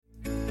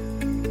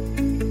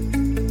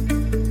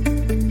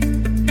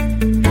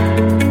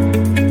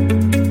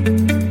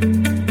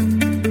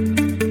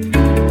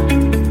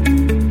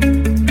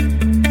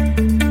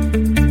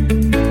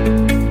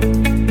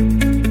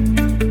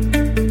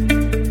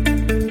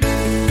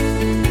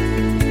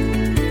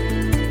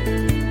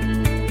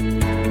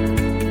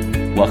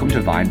Welcome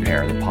to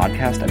VinePair, the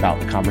podcast about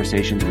the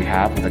conversations we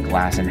have with a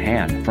glass in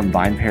hand. From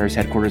VinePair's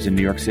headquarters in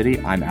New York City,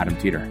 I'm Adam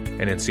Teeter.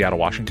 And in Seattle,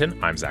 Washington,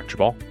 I'm Zach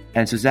Chabal.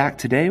 And so, Zach,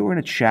 today we're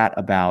going to chat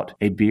about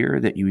a beer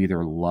that you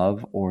either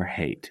love or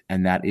hate,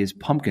 and that is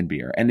pumpkin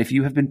beer. And if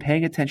you have been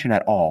paying attention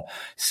at all,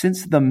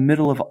 since the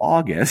middle of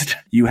August,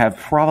 you have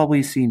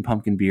probably seen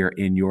pumpkin beer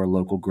in your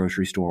local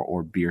grocery store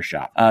or beer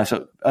shop.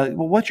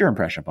 What's your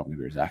impression of pumpkin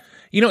beer, Zach?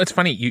 You know, it's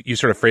funny. You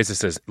sort of phrase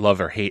this as love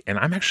or hate, and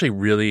I'm actually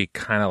really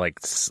kind of like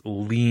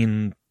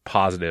lean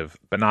positive,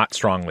 but not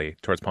strongly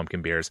towards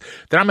pumpkin beers.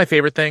 They're not my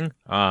favorite thing.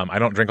 I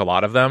don't drink a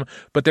lot of them,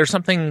 but there's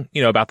something,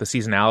 about the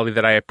seasonality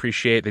that I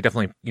appreciate. They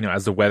definitely,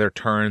 as the weather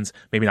turns,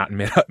 maybe not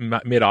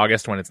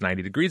mid-August when it's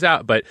 90 degrees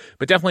out, but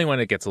definitely when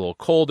it gets a little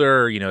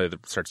colder,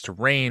 it starts to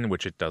rain,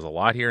 which it does a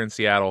lot here in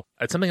Seattle.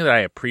 It's something that I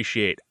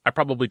appreciate. I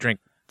probably drink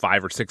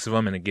 5 or 6 of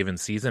them in a given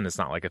season. It's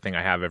not like a thing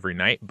I have every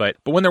night, but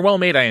when they're well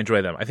made, I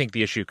enjoy them. I think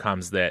the issue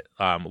comes that,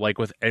 like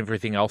with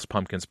everything else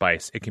pumpkin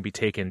spice, it can be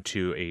taken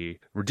to a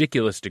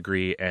ridiculous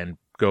degree and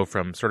go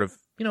from sort of,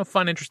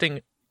 fun,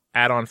 interesting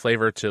add-on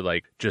flavor to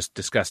like just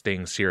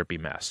disgusting syrupy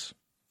mess.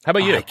 How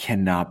about you? I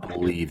cannot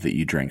believe that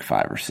you drink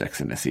 5 or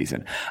 6 in a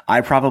season. I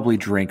probably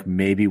drink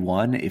maybe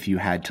 1 if you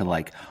had to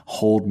like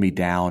hold me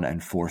down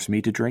and force me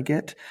to drink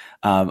it.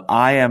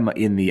 I am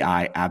in the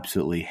I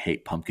absolutely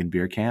hate pumpkin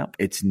beer camp.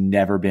 It's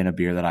never been a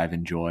beer that I've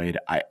enjoyed.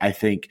 I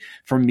think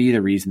for me,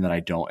 the reason that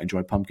I don't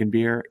enjoy pumpkin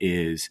beer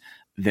is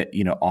that,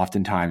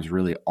 oftentimes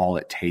really all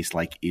it tastes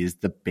like is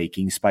the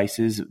baking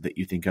spices that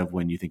you think of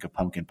when you think of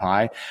pumpkin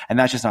pie. And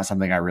that's just not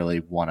something I really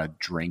want to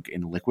drink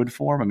in liquid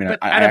form. I mean, but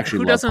I Adam, actually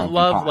who love doesn't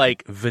love pie.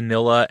 Like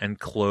vanilla and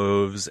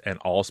cloves and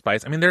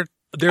allspice? I mean, those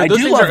I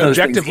things do love are those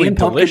objectively things in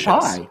delicious.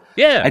 Pumpkin pie.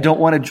 Yeah. I don't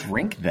want to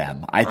drink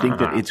them. I think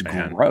that it's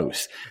man.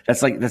 gross.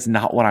 That's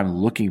not what I'm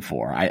looking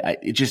for.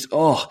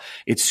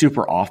 It's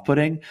super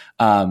off-putting.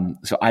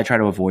 So I try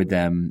to avoid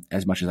them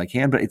as much as I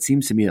can, but it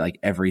seems to me like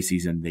every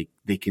season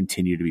they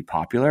continue to be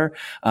popular.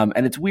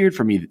 And it's weird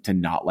for me to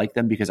not like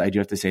them because I do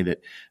have to say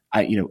that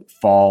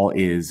fall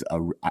is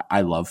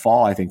I love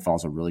fall. I think fall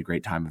is a really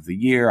great time of the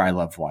year. I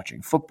love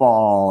watching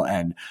football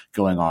and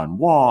going on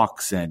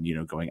walks and,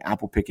 going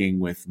apple picking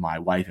with my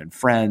wife and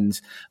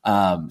friends.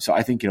 So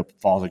I think,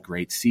 fall's a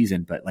great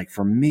season, but like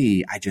for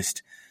me, I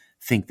just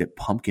think that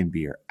pumpkin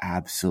beer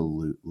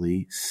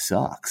absolutely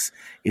sucks.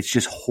 It's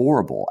just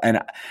horrible. And,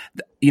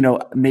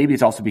 maybe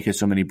it's also because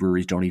so many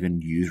breweries don't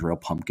even use real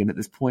pumpkin at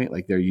this point.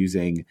 Like they're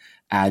using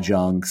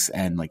adjuncts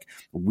and like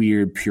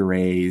weird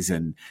purees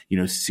and,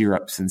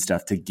 syrups and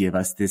stuff to give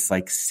us this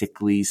like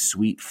sickly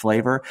sweet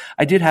flavor.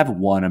 I did have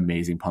one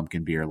amazing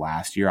pumpkin beer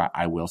last year.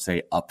 I will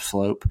say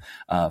Upslope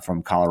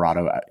from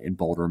Colorado in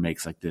Boulder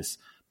makes like this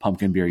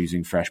pumpkin beer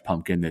using fresh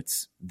pumpkin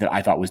that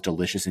I thought was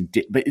delicious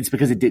but it's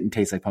because it didn't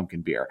taste like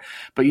pumpkin beer.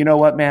 But you know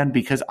what, man?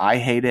 Because I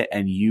hate it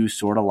and you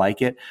sort of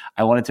like it,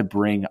 I wanted to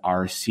bring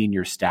our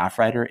senior staff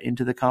writer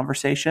into the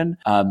conversation.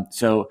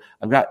 So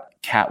I've got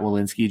Kat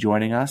Walensky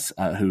joining us,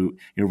 who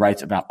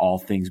writes about all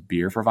things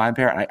beer for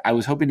VinePair. And I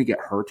was hoping to get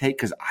her take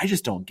because I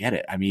just don't get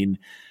it. I mean,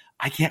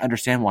 I can't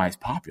understand why it's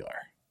popular.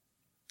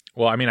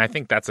 Well, I mean, I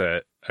think that's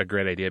a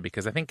great idea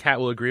because I think Kat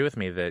will agree with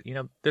me that,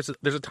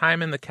 there's a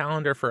time in the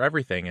calendar for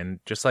everything. And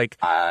just like,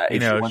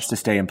 if she wants to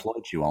stay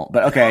employed, she won't.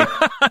 But okay.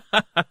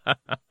 All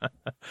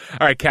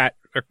right, Kat,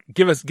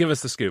 give us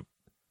the scoop.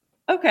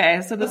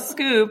 Okay. So the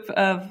scoop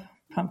of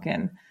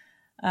pumpkin.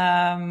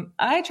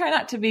 I try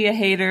not to be a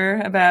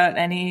hater about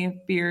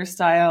any beer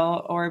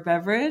style or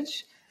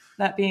beverage.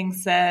 That being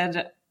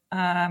said,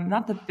 I'm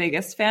not the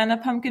biggest fan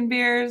of pumpkin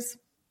beers.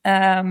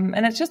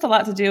 And it's just a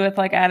lot to do with,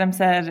 like Adam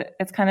said,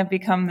 it's kind of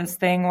become this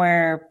thing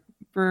where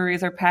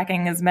breweries are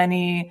packing as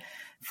many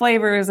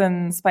flavors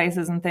and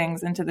spices and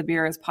things into the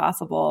beer as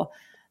possible.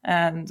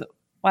 And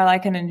while I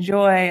can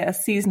enjoy a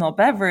seasonal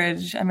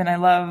beverage, I mean, I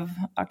love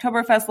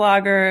Oktoberfest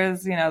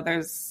lagers,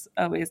 there's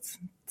always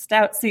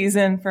stout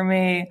season for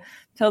me,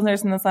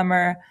 Pilsners in the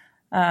summer.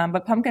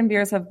 But pumpkin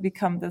beers have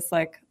become this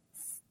like,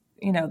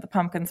 the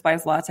pumpkin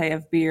spice latte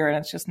of beer. And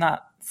it's just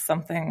not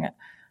something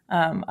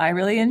I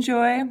really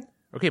enjoy.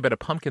 Okay, but a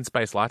pumpkin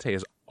spice latte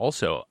is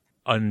also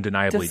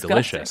undeniably Disgusting.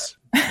 Delicious.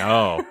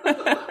 No.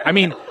 I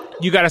mean,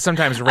 you got to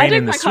sometimes rein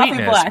in the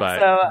sweetness, black, but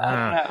so,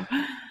 I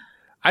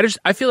don't know.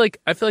 I feel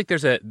like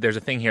there's a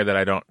thing here that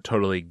I don't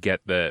totally get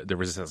the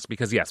resistance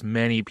because yes,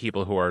 many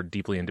people who are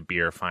deeply into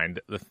beer find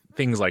the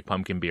things like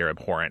pumpkin beer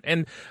abhorrent.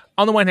 And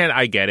on the one hand,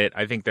 I get it.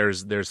 I think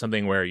there's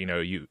something where,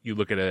 you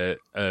look at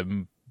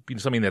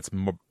something that's,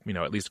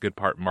 at least a good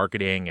part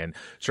marketing and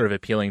sort of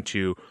appealing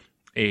to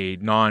a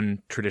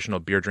non-traditional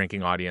beer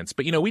drinking audience.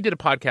 But, we did a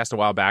podcast a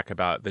while back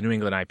about the New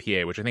England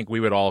IPA, which I think we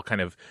would all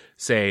kind of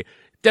say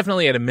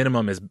definitely at a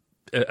minimum is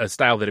a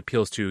style that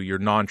appeals to your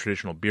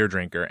non-traditional beer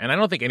drinker. And I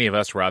don't think any of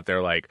us were out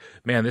there like,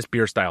 man, this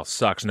beer style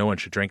sucks. No one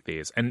should drink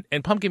these. And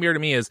pumpkin beer to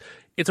me it's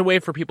a way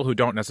for people who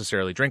don't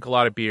necessarily drink a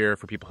lot of beer,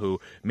 for people who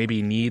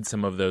maybe need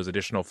some of those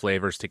additional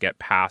flavors to get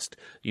past,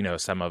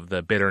 some of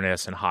the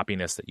bitterness and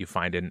hoppiness that you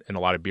find in a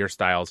lot of beer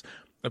styles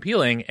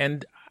appealing.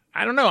 And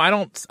I don't know.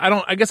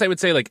 I guess I would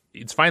say like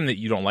it's fine that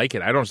you don't like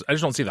it. I just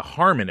don't see the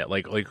harm in it.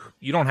 Like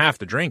you don't have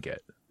to drink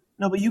it.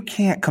 No, but you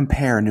can't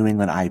compare New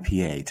England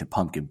IPA to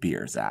pumpkin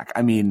beer, Zach.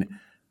 I mean,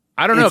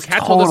 I don't know.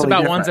 Kat told us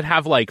about different. ones that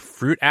have like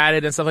fruit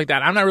added and stuff like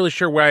that. I'm not really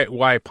sure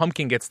why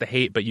pumpkin gets the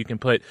hate, but you can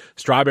put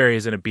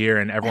strawberries in a beer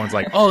and everyone's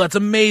like, oh, that's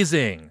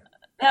amazing.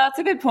 No, that's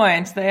a good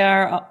point. They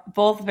are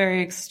both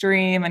very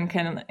extreme and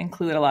can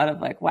include a lot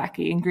of like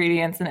wacky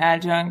ingredients and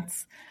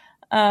adjuncts.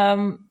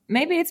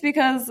 Maybe it's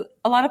because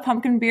a lot of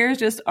pumpkin beers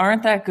just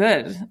aren't that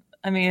good.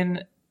 I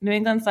mean, New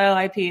England style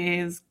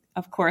IPAs,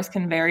 of course,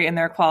 can vary in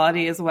their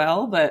quality as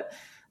well, but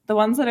the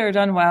ones that are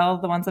done well,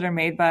 the ones that are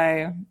made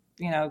by,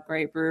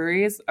 great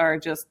breweries are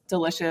just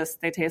delicious.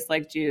 They taste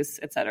like juice,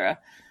 etc.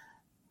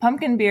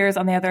 Pumpkin beers,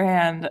 on the other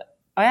hand,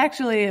 I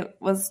actually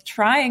was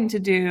trying to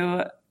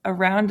do a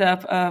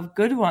roundup of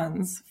good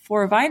ones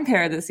for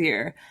VinePair this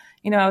year.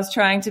 I was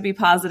trying to be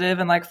positive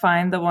and like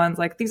find the ones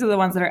like these are the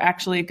ones that are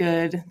actually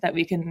good that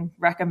we can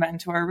recommend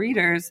to our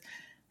readers.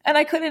 And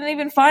I couldn't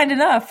even find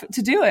enough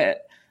to do it.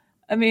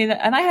 I mean,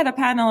 and I had a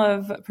panel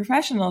of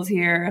professionals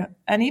here,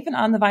 and even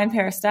on the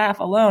VinePair staff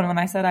alone, when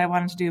I said I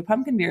wanted to do a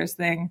pumpkin beers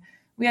thing,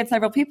 we had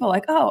several people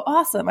like, oh,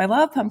 awesome, I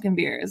love pumpkin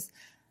beers,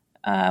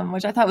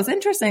 which I thought was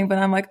interesting. But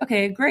I'm like,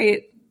 okay,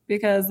 great,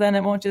 because then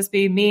it won't just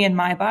be me and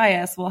my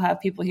bias. We'll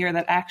have people here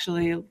that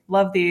actually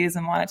love these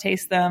and want to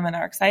taste them and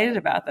are excited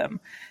about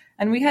them.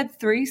 And we had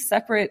 3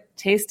 separate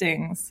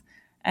tastings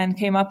and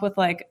came up with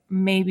like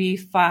maybe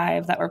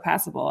 5 that were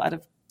passable out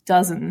of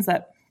dozens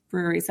that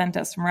breweries sent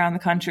us from around the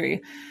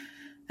country.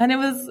 And it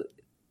was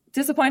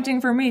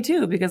disappointing for me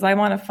too, because I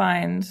wanted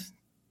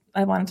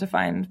to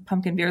find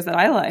pumpkin beers that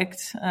I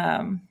liked.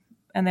 And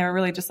they were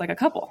really just like a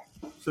couple.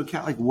 So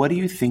Kat, like, what do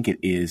you think it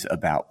is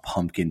about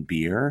pumpkin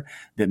beer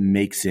that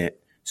makes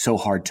it so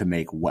hard to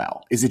make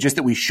well? Is it just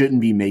that we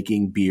shouldn't be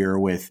making beer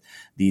with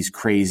these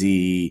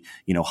crazy,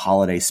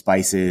 holiday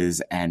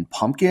spices and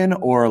pumpkin?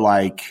 Or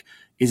like,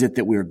 is it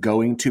that we're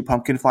going to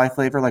pumpkin fly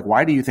flavor? Like,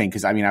 why do you think?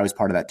 Because I mean, I was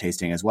part of that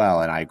tasting as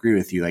well. And I agree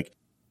with you. Like,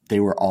 they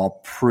were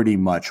all pretty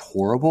much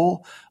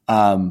horrible.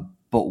 But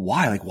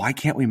why? Like, why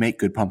can't we make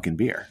good pumpkin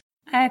beer?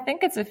 I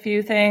think it's a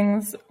few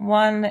things.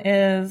 One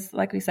is,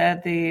 like we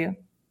said, the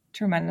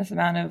tremendous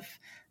amount of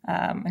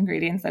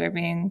ingredients that are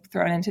being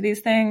thrown into these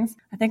things.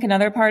 I think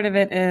another part of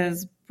it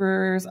is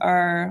brewers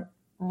are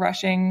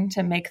rushing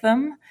to make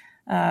them.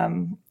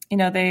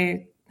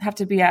 They have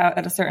to be out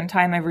at a certain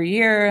time every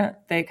year.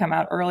 They come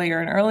out earlier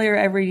and earlier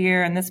every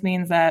year. And this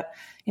means that,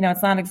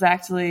 it's not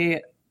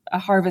exactly a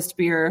harvest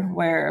beer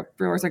where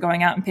brewers are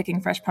going out and picking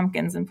fresh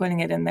pumpkins and putting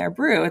it in their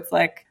brew. It's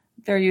like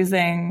they're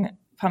using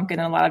pumpkin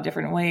in a lot of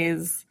different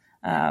ways.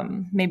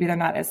 Maybe they're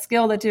not as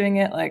skilled at doing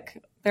it.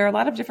 Like, there are a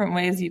lot of different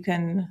ways you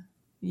can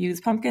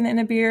use pumpkin in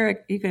a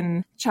beer. You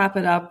can chop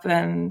it up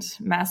and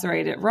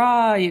macerate it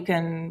raw. You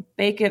can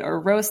bake it or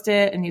roast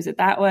it and use it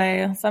that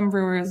way. Some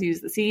brewers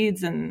use the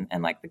seeds and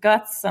like the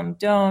guts. Some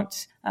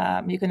don't.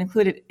 You can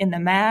include it in the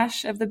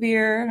mash of the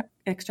beer,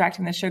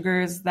 extracting the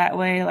sugars that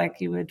way,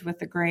 like you would with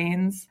the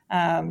grains.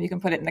 You can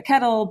put it in the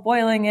kettle,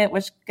 boiling it,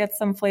 which gets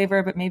some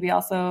flavor, but maybe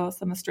also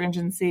some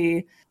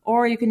astringency.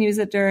 Or you can use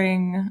it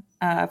during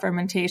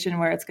fermentation,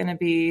 where it's going to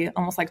be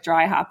almost like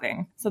dry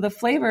hopping. So the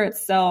flavor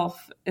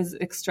itself is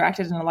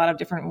extracted in a lot of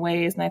different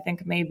ways. And I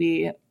think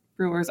maybe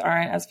brewers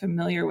aren't as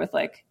familiar with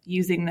like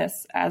using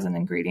this as an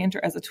ingredient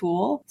or as a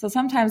tool. So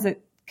sometimes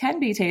it can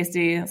be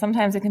tasty.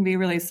 Sometimes it can be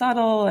really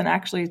subtle and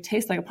actually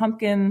taste like a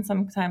pumpkin.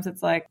 Sometimes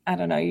it's like, I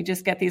don't know, you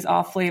just get these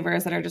off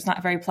flavors that are just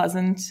not very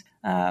pleasant.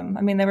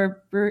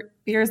 There were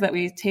beers that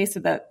we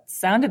tasted that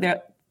sounded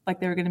like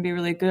they were going to be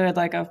really good,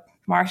 like a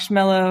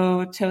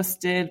marshmallow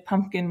toasted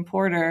pumpkin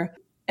porter.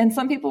 And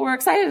some people were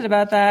excited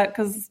about that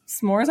because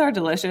s'mores are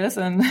delicious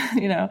and,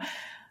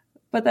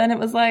 but then it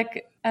was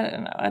like, I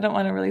don't know, I don't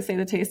want to really say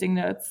the tasting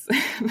notes,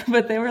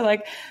 but they were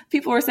like,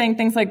 people were saying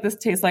things like this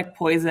tastes like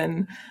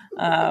poison.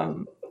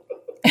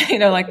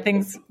 Like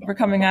things were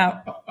coming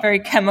out very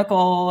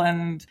chemical,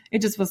 and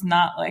it just was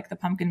not like the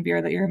pumpkin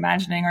beer that you're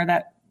imagining or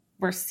that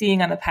we're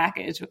seeing on the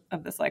package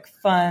of this like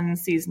fun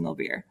seasonal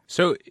beer.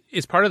 So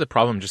is part of the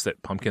problem just that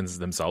pumpkins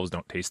themselves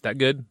don't taste that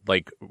good?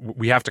 Like,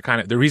 we have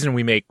to the reason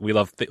we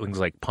love things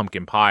like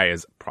pumpkin pie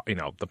is,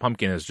 the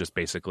pumpkin is just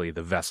basically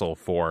the vessel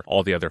for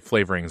all the other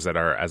flavorings that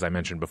are, as I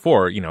mentioned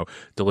before,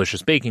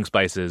 delicious baking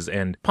spices.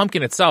 And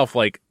pumpkin itself,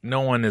 like,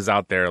 no one is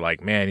out there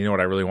like, man, what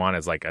I really want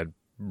is like a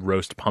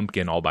roast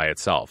pumpkin all by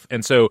itself.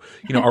 And so,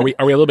 are we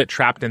a little bit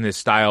trapped in this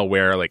style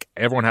where like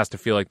everyone has to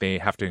feel like they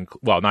have to,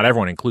 not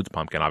everyone includes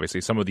pumpkin,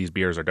 obviously. Some of these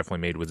beers are definitely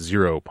made with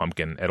zero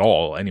pumpkin at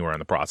all anywhere in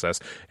the process.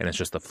 And it's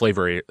just the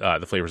flavors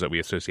that we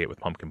associate with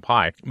pumpkin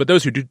pie. But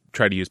those who do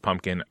try to use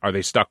pumpkin, are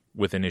they stuck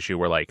with an issue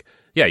where like,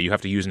 yeah, you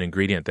have to use an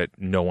ingredient that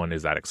no one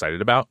is that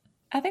excited about?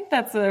 I think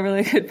that's a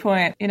really good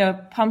point.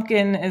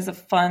 Pumpkin is a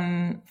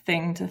fun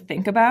thing to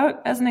think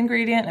about as an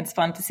ingredient. It's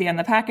fun to see on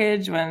the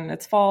package when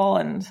it's fall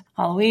and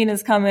Halloween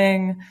is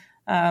coming.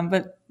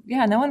 But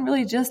yeah, no one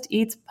really just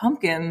eats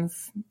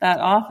pumpkins that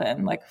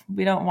often. Like,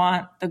 we don't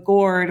want the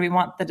gourd, we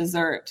want the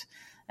dessert.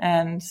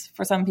 And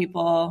for some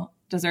people,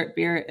 dessert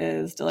beer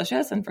is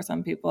delicious, and for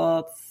some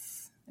people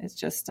it's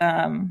just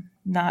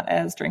not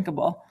as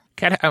drinkable.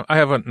 Kat, I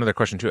have another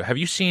question too. Have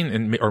you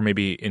seen, or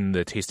maybe in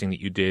the tasting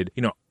that you did,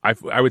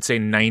 I would say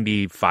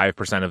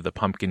 95% of the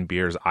pumpkin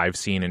beers I've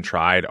seen and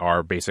tried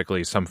are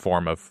basically some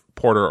form of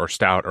porter or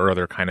stout or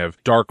other kind of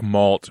dark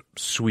malt,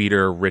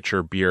 sweeter,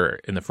 richer beer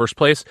in the first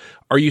place.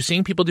 Are you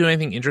seeing people do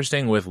anything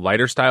interesting with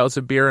lighter styles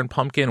of beer and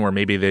pumpkin, where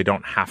maybe they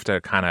don't have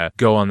to kind of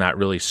go on that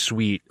really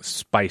sweet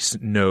spice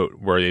note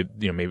where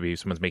maybe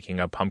someone's making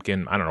a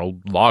pumpkin, I don't know,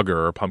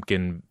 lager or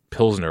pumpkin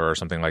pilsner or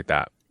something like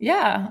that?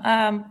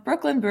 Yeah,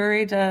 Brooklyn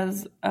Brewery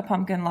does a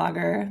pumpkin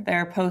lager,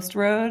 their Post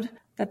Road,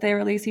 that they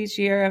release each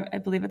year. I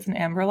believe it's an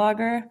amber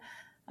lager.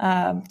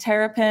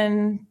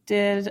 Terrapin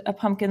did a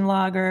pumpkin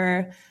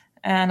lager,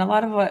 and a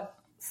lot of what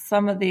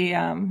some of the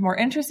more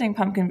interesting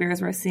pumpkin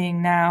beers we're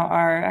seeing now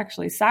are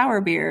actually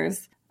sour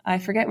beers. I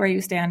forget where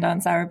you stand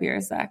on sour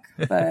beers, Zach,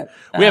 but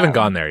we haven't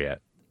gone there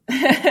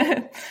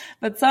yet.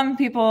 But some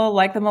people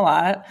like them a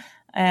lot,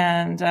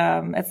 and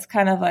it's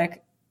kind of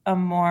like a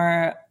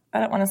more, I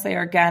don't want to say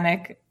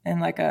organic in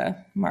like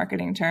a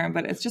marketing term,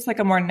 but it's just like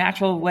a more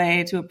natural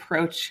way to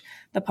approach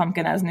the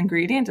pumpkin as an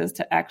ingredient, is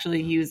to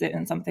actually use it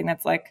in something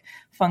that's like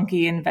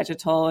funky and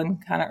vegetal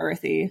and kind of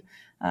earthy,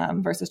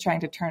 versus trying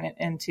to turn it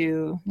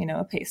into,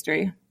 a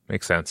pastry.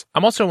 Makes sense.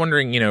 I'm also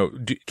wondering,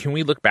 can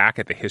we look back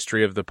at the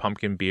history of the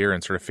pumpkin beer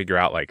and sort of figure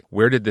out, like,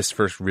 where did this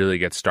first really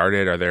get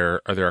started? Are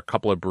there a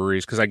couple of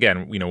breweries? Because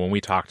again, when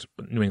we talked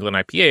New England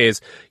IPAs,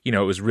 it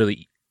was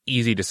really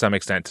easy to some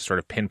extent to sort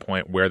of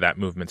pinpoint where that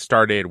movement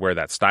started, where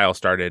that style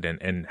started,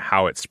 and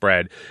how it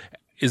spread.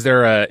 Is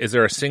there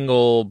a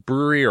single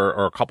brewery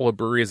or a couple of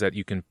breweries that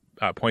you can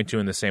point to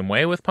in the same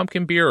way with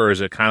pumpkin beer, or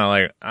is it kind of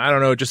like, I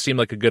don't know, it just seemed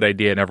like a good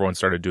idea and everyone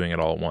started doing it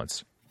all at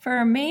once?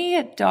 For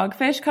me,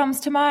 Dogfish comes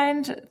to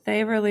mind.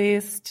 They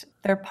released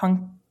their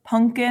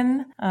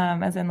pumpkin,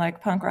 as in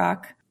like punk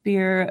rock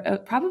beer,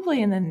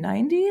 probably in the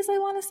 90s, I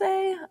want to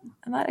say.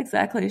 I'm not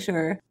exactly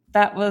sure.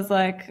 That was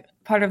like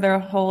part of their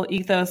whole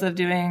ethos of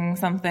doing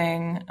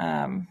something,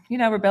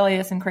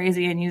 rebellious and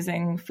crazy and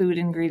using food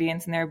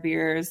ingredients in their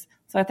beers.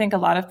 So I think a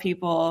lot of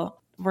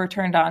people were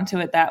turned on to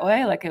it that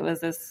way. Like, it was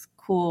this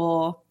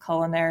cool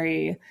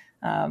culinary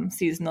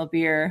seasonal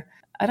beer.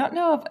 I don't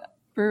know of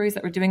breweries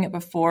that were doing it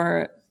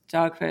before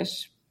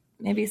Dogfish.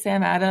 Maybe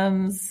Sam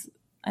Adams.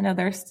 I know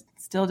they're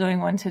still doing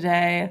one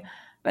today.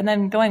 But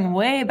then going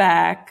way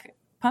back,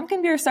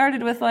 pumpkin beer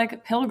started with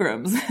like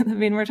pilgrims. I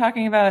mean, we're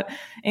talking about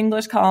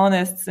English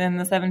colonists in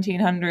the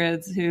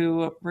 1700s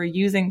who were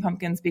using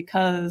pumpkins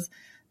because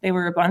they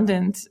were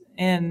abundant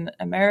in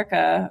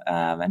America,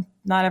 and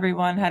not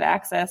everyone had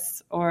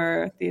access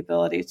or the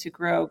ability to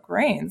grow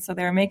grains. So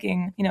they were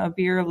making, a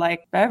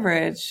beer-like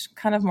beverage,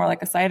 kind of more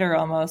like a cider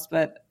almost,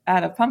 but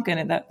out of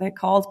pumpkin, that they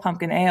called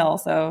pumpkin ale.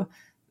 So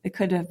it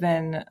could have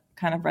been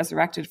kind of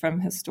resurrected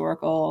from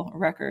historical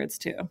records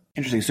too.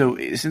 Interesting. So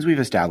since we've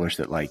established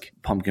that like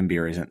pumpkin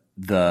beer isn't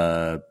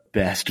the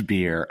best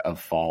beer of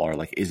fall, or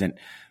like isn't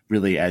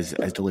really as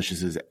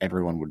delicious as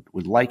everyone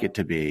would like it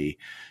to be,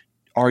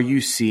 are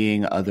you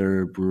seeing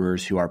other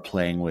brewers who are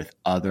playing with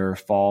other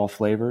fall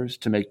flavors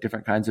to make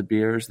different kinds of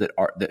beers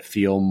that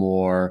feel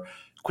more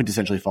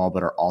quintessentially fall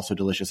but are also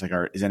delicious? Like,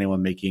 is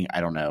anyone making,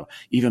 I don't know,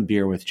 even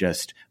beer with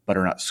just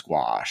butternut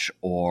squash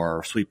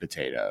or sweet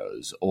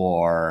potatoes,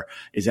 or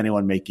is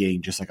anyone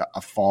making just like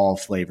a fall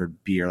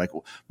flavored beer? Like,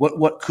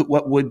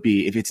 what would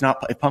be,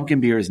 if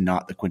pumpkin beer is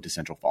not the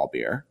quintessential fall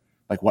beer,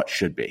 like what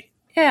should be?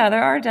 Yeah,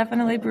 there are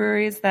definitely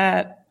breweries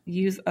that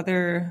use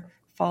other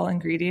fall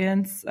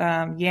ingredients.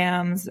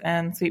 Yams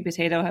and sweet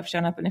potato have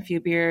shown up in a few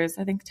beers.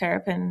 I think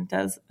Terrapin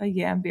does a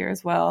yam beer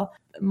as well.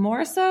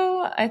 More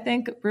so, I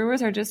think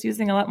brewers are just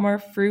using a lot more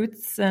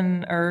fruits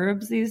and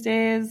herbs these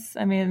days.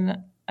 I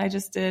mean, I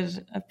just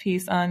did a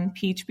piece on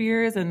peach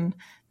beers, and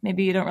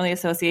maybe you don't really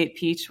associate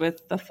peach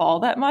with the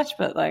fall that much,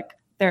 but like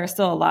there are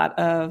still a lot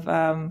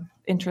of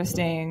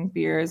interesting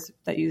beers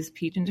that use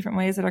peach in different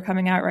ways that are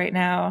coming out right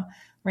now,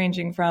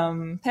 ranging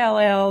from pale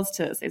ales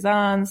to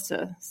saisons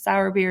to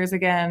sour beers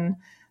again.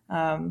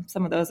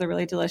 Some of those are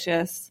really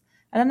delicious.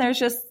 And then there's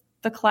just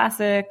the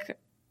classic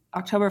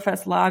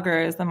Oktoberfest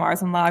lagers, the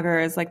Marzen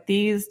lagers. Like,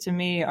 these to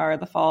me are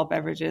the fall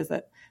beverages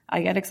that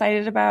I get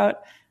excited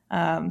about.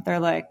 They're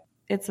like,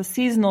 it's a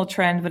seasonal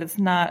trend, but it's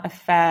not a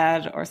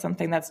fad or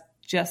something that's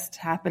just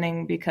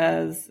happening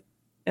because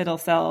it'll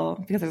sell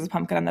because there's a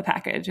pumpkin on the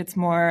package. It's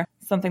more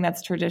something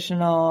that's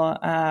traditional,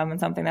 and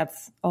something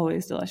that's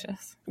always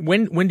delicious.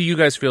 When do you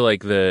guys feel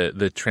like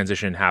the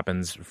transition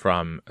happens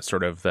from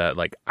sort of the,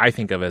 like, I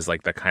think of as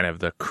like the kind of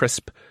the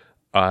crisp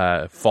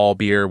fall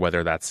beer,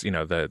 whether that's, the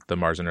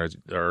Marzen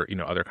or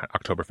other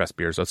Oktoberfest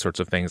beers, those sorts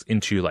of things,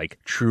 into like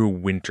true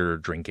winter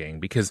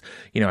drinking? Because,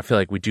 I feel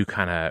like we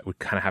kind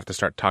of have to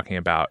start talking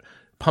about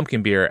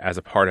pumpkin beer as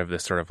a part of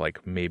this sort of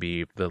like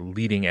maybe the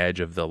leading edge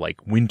of the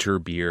like winter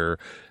beer,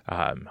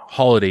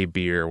 holiday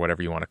beer,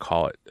 whatever you want to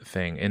call it,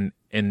 thing.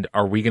 And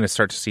are we going to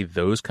start to see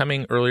those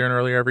coming earlier and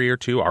earlier every year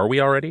too? Are we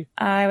already?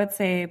 I would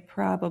say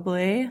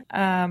probably.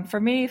 For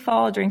me,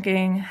 fall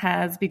drinking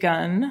has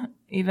begun,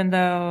 even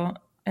though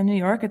in New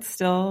York, it's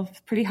still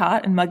pretty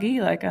hot and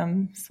muggy. Like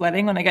I'm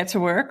sweating when I get to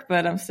work,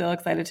 but I'm still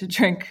excited to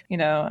drink, an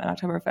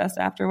Oktoberfest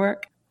after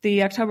work. The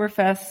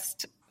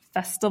Oktoberfest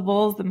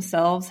festivals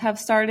themselves have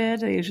started.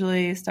 They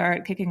usually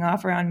start kicking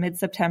off around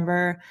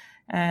mid-September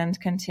and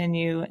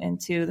continue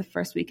into the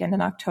first weekend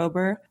in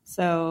October.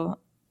 So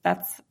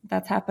that's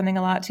happening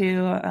a lot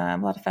too. A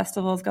lot of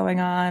festivals going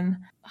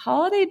on.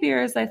 Holiday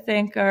beers, I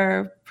think,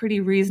 are pretty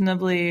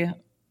reasonably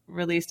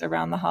released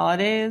around the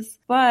holidays.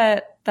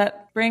 But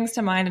that brings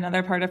to mind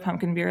another part of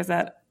pumpkin beers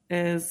that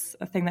is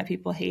a thing that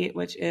people hate,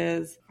 which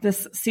is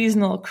this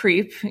seasonal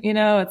creep.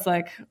 It's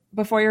like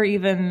before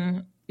you've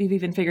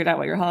even figured out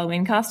what your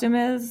Halloween costume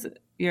is,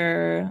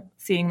 you're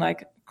seeing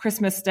like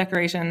Christmas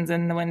decorations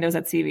in the windows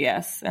at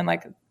CVS. And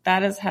like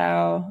that is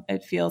how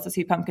it feels to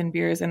see pumpkin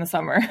beers in the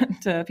summer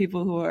to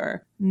people who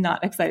are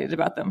not excited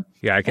about them.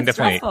 Yeah, I can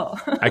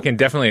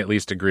definitely at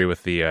least agree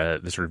with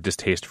the sort of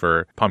distaste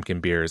for pumpkin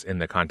beers in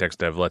the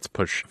context of let's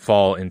push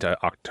fall into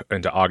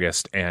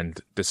August and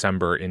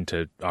December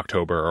into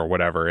October or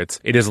whatever.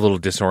 It is a little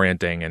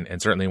disorienting,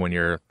 and certainly when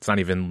it's not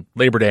even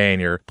Labor Day and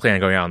you're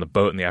planning on going out on the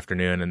boat in the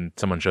afternoon and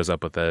someone shows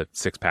up with a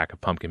 6-pack of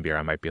pumpkin beer,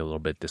 I might be a little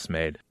bit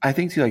dismayed. I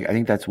think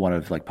that's one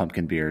of like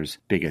pumpkin beer's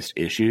biggest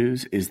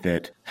issues is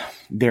that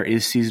there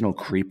is seasonal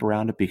creep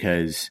around it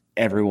because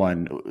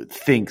everyone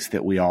thinks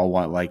that we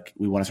want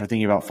to start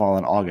thinking about fall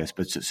in August.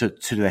 But so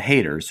to the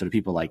haters, so to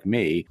people like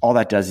me, all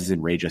that does is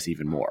enrage us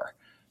even more.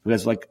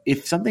 Because like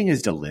if something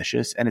is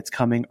delicious and it's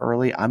coming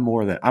early, I'm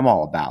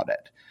all about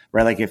it.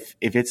 Right? Like if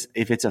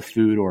it's a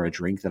food or a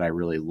drink that I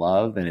really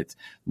love and it's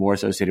more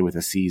associated with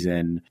a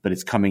season, but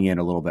it's coming in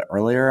a little bit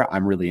earlier,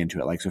 I'm really into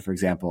it. Like, so for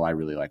example, I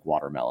really like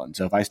watermelon.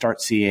 So if I start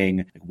seeing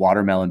like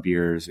watermelon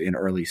beers in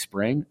early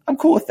spring, I'm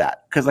cool with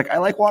that. Cause like I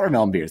like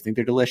watermelon beers, think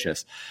they're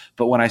delicious.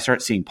 But when I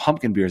start seeing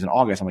pumpkin beers in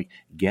August, I'm like,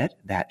 get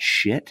that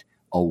shit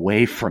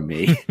away from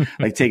me.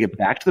 Like take it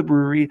back to the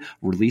brewery,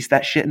 release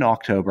that shit in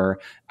October.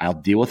 I'll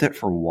deal with it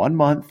for 1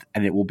 month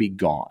and it will be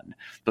gone.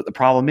 But the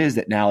problem is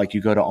that now like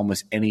you go to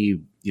almost any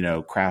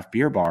craft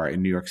beer bar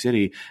in New York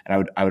City,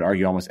 and I would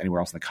argue almost anywhere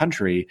else in the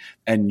country,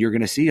 and you're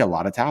going to see a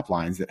lot of tap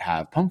lines that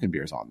have pumpkin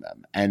beers on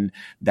them. And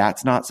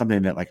that's not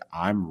something that like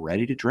I'm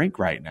ready to drink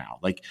right now.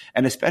 Like,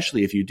 and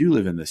especially if you do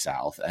live in the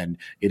South and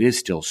it is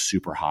still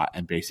super hot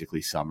and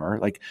basically summer,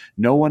 like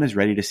no one is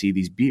ready to see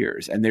these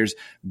beers. And there's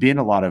been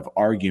a lot of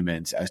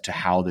arguments as to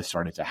how this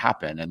started to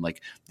happen. And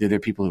like there are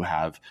people who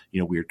have,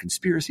 weird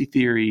conspiracy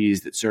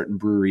theories that certain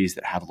breweries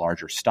that have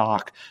larger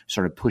stock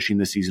started pushing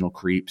the seasonal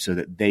creep so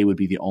that they would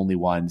be the only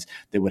ones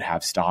that would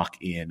have stock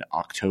in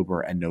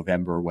October and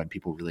November when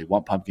people really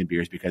want pumpkin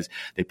beers because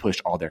they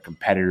pushed all their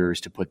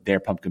competitors to put their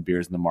pumpkin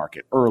beers in the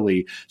market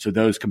early. So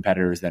those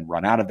competitors then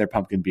run out of their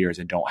pumpkin beers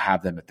and don't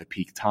have them at the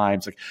peak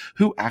times. Like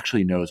who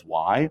actually knows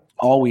why?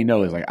 All we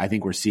know is like, I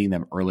think we're seeing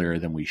them earlier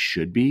than we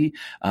should be.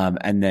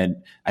 And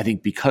then I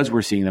think because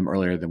we're seeing them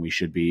earlier than we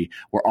should be,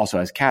 we're also,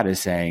 as Kat is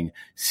saying,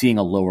 seeing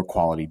a lower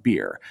quality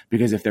beer.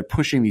 Because if they're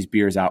pushing these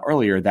beers out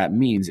earlier, that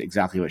means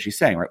exactly what she's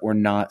saying, right? We're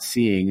not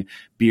seeing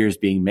beers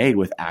being made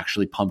with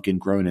actually pumpkin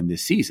grown in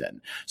this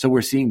season. So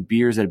we're seeing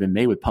beers that have been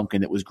made with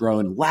pumpkin that was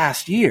grown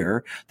last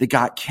year that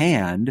got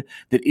canned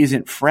that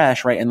isn't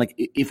fresh, right? And like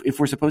if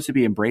we're supposed to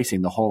be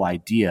embracing the whole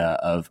idea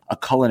of a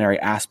culinary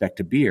aspect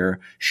to beer,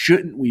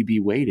 shouldn't we be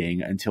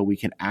waiting until we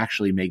can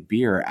actually make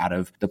beer out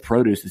of the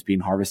produce that's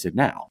being harvested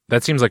now?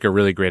 That seems like a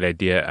really great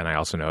idea, and I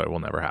also know it will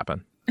never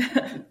happen.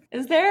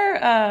 Is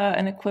there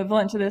an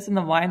equivalent to this in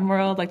the wine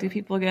world? Like, do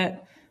people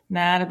get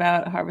mad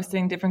about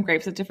harvesting different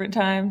grapes at different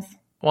times?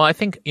 Well, I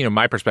think,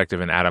 my perspective,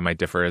 and Adam might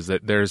differ, is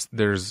that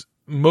there's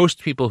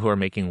most people who are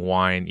making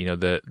wine,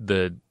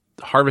 the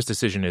harvest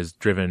decision is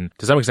driven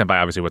to some extent by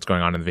obviously what's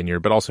going on in the vineyard,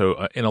 but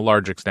also in a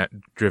large extent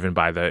driven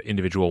by the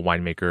individual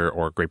winemaker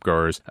or grape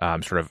grower's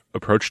sort of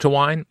approach to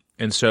wine.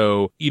 And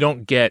so you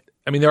don't get,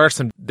 there are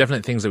some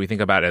definite things that we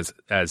think about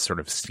as sort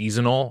of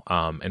seasonal,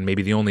 and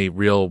maybe the only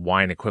real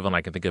wine equivalent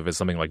I can think of is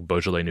something like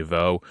Beaujolais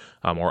Nouveau,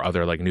 or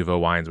other like Nouveau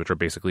wines, which are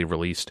basically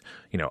released,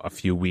 a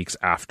few weeks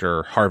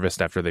after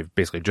harvest, after they've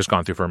basically just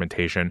gone through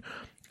fermentation.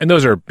 And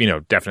those are,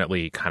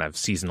 definitely kind of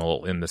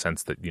seasonal in the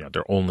sense that,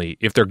 they're only,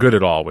 if they're good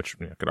at all, which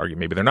I could argue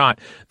maybe they're not,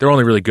 they're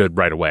only really good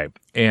right away.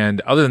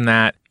 And other than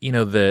that,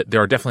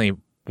 there are definitely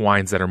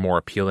wines that are more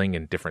appealing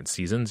in different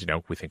seasons.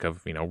 We think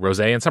of,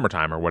 rosé in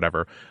summertime or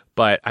whatever.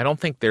 But I don't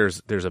think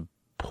there's a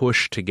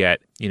push to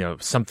get,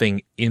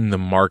 something in the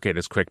market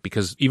as quick,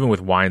 because even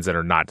with wines that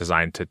are not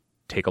designed to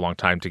take a long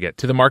time to get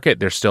to the market,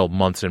 there's still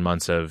months and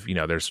months of,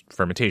 there's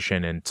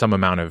fermentation and some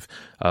amount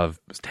of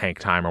tank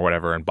time or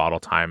whatever and bottle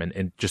time.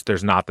 And just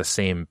there's not the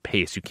same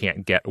pace. You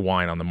can't get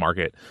wine on the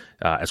market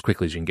as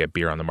quickly as you can get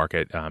beer on the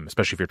market,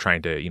 especially if you're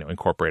trying to,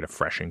 incorporate a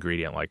fresh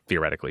ingredient like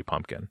theoretically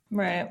pumpkin.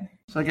 Right.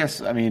 So I guess,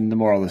 the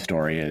moral of the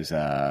story is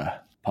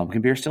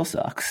pumpkin beer still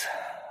sucks.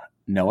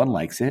 No one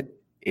likes it.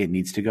 It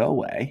needs to go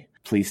away.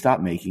 Please stop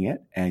making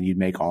it, and you'd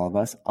make all of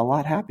us a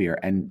lot happier.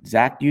 And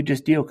Zach, you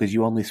just deal because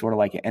you only sort of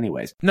like it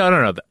anyways.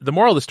 No. The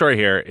moral of the story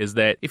here is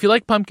that if you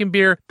like pumpkin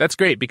beer, that's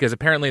great, because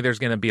apparently there's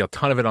going to be a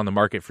ton of it on the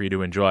market for you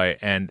to enjoy.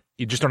 And,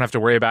 you just don't have to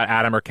worry about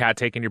Adam or Kat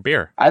taking your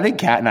beer. I think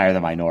Kat and I are the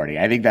minority.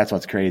 I think that's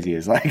what's crazy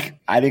is like,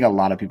 I think a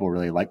lot of people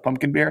really like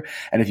pumpkin beer.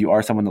 And if you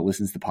are someone that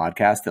listens to the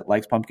podcast that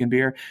likes pumpkin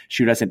beer,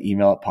 shoot us an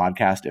email at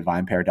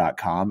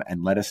podcast@vinepair.com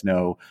and let us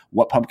know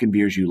what pumpkin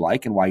beers you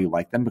like and why you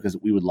like them, because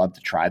we would love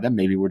to try them.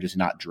 Maybe we're just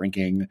not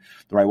drinking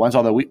the right ones.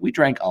 Although we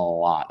drank a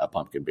lot of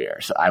pumpkin beer.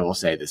 So I will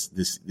say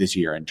this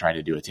year and trying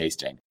to do a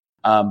tasting.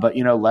 But,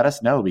 let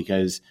us know,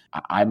 because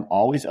I'm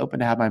always open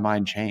to have my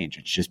mind change.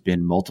 It's just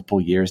been multiple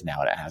years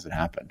now and it hasn't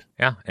happened.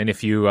 Yeah. And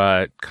if you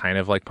kind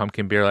of like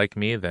pumpkin beer like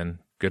me, then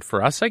good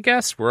for us, I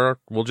guess.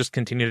 We'll just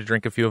continue to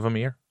drink a few of them a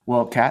year.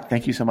 Well, Kat,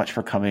 thank you so much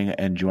for coming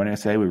and joining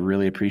us today. We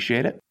really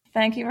appreciate it.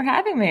 Thank you for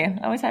having me.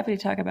 Always happy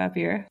to talk about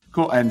beer.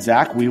 Cool. And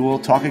Zach, we will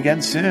talk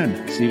again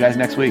soon. See you guys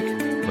next week.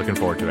 Looking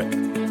forward to it.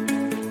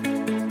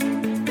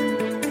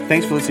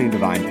 Thanks for listening to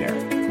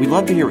VinePair. We'd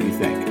love to hear what you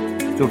think.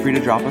 Feel free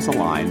to drop us a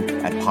line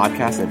at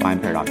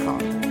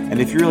podcast@vinepair.com. And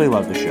if you really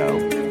love the show,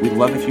 we'd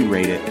love if you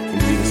rate it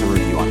and leave us a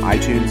review on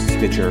iTunes,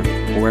 Stitcher,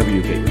 or wherever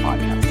you get your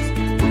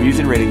podcasts. Reviews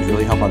and ratings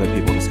really help other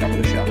people discover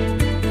the show.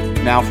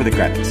 Now for the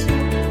credits.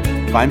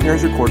 VinePair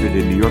is recorded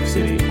in New York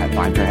City at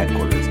VinePair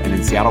headquarters and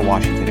in Seattle,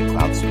 Washington at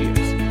Cloud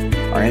Studios.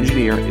 Our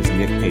engineer is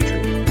Nick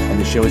Patry, and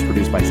the show is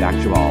produced by Zach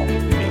Jawal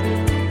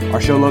and me. Our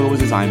show logo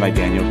was designed by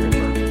Daniel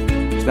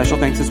Grimberg. Special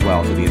thanks as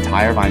well to the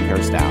entire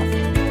VinePair staff,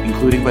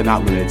 including but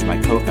not limited to my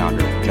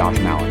co-founder, Josh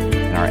Mallon,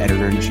 and our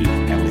editor-in-chief,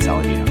 Emily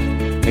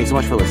Saladino. Thanks so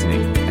much for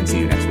listening, and see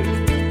you next week.